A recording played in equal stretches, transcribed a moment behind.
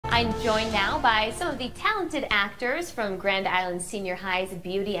I'm joined now by some of the talented actors from Grand Island Senior High's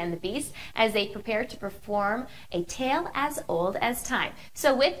Beauty and the Beast as they prepare to perform A Tale as Old as Time.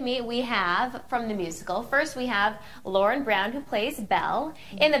 So with me we have, from the musical, first we have Lauren Brown, who plays Belle.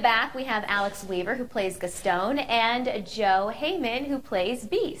 In the back we have Alex Weaver, who plays Gaston, and Joe Heyman, who plays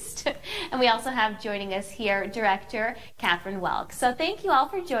Beast. And we also have joining us here director Catherine Welk. So thank you all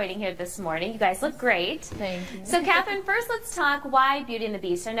for joining here this morning. You guys look great. Thank you. So Catherine, first let's talk why Beauty and the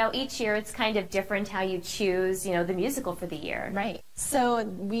Beast. I know each year it's kind of different how you choose, the musical for the year. Right. So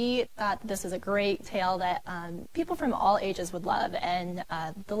we thought this was a great tale that people from all ages would love, and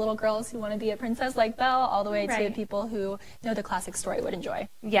the little girls who want to be a princess like Belle, all the way to people who know the classic story would enjoy.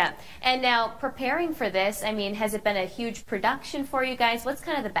 Yeah. And now, preparing for this, I mean, has it been a huge production for you guys? What's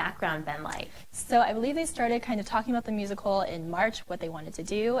kind of the background been like? So I believe they started kind of talking about the musical in March, what they wanted to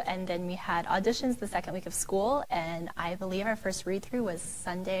do, and then we had auditions the second week of school, and I believe our first read-through was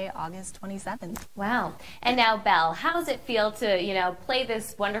Sunday, August 27th. Wow. And now, Belle, how does it feel to, play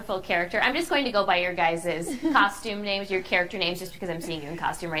this wonderful character? I'm just going to go by your guys' costume names, your character names, just because I'm seeing you in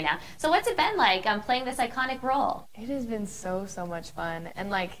costume right now. So what's it been like playing this iconic role? It has been so much fun,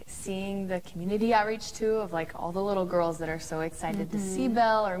 and seeing the community outreach too of all the little girls that are so excited to see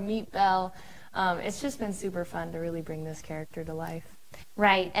Belle or meet Belle. It's just been super fun to really bring this character to life.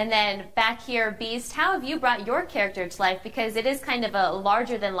 Right. And then back here, Beast, how have you brought your character to life? Because it is kind of a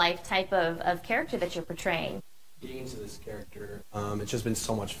larger-than-life type of character that you're portraying. Getting into this character, it's just been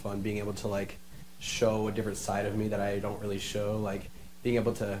so much fun being able to show a different side of me that I don't really show, being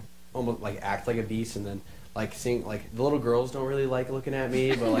able to almost act like a beast, and then seeing the little girls don't really like looking at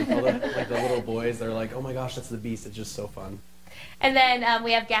me, but all the little boys, they're like, oh my gosh, that's the Beast. It's just so fun. And then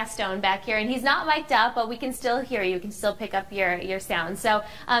we have Gaston back here, and he's not mic'd up, but we can still hear you. We can still pick up your sound. So,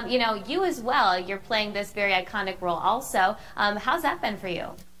 you as well, you're playing this very iconic role also. How's that been for you?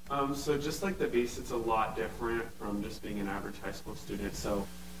 So just like the Beast, it's a lot different from just being an average high school student. So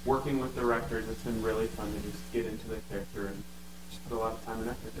working with directors, it's been really fun to just get into the character and just put a lot of time and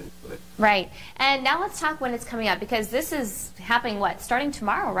effort into it. Right. And now let's talk when it's coming up, because this is happening, starting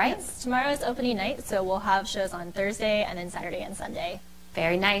tomorrow, right? Yes, tomorrow is opening night, so we'll have shows on Thursday and then Saturday and Sunday.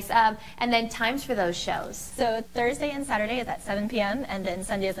 Very nice. And then times for those shows? So Thursday and Saturday is at 7 p.m. and then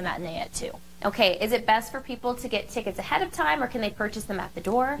Sunday is a matinee at 2. Okay. Is it best for people to get tickets ahead of time, or can they purchase them at the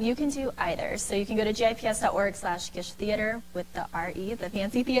door? You can do either. So you can go to gips.org/GISH theater with the RE, the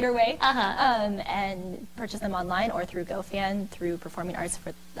fancy theater way, and purchase them online or through GoFan, through Performing Arts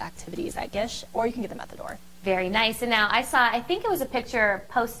for the activities at GISH, or you can get them at the door. Very nice. And now I think it was a picture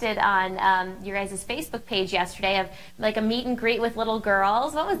posted on your guys' Facebook page yesterday of a meet and greet with little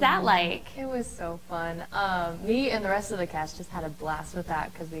girls. What was that like? It was so fun. Me and the rest of the cast just had a blast with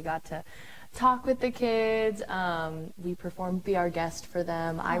that because we got to talk with the kids. We performed Be Our Guest for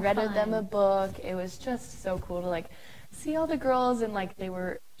them. I read them a book. It was just so cool to see all the girls, and they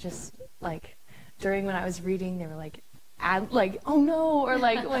were just during when I was reading, they were oh no, or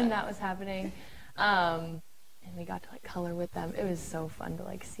when that was happening. And we got to color with them. It was so fun to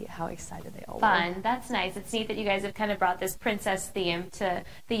see how excited they all were. Fun. That's nice. It's neat that you guys have kind of brought this princess theme to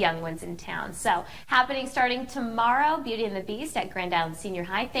the young ones in town. So, happening starting tomorrow, Beauty and the Beast at Grand Island Senior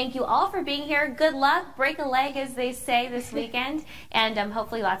High. Thank you all for being here. Good luck. Break a leg, as they say, this weekend. And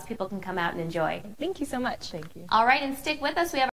hopefully lots of people can come out and enjoy. Thank you so much. Thank you. All right, and stick with us. We have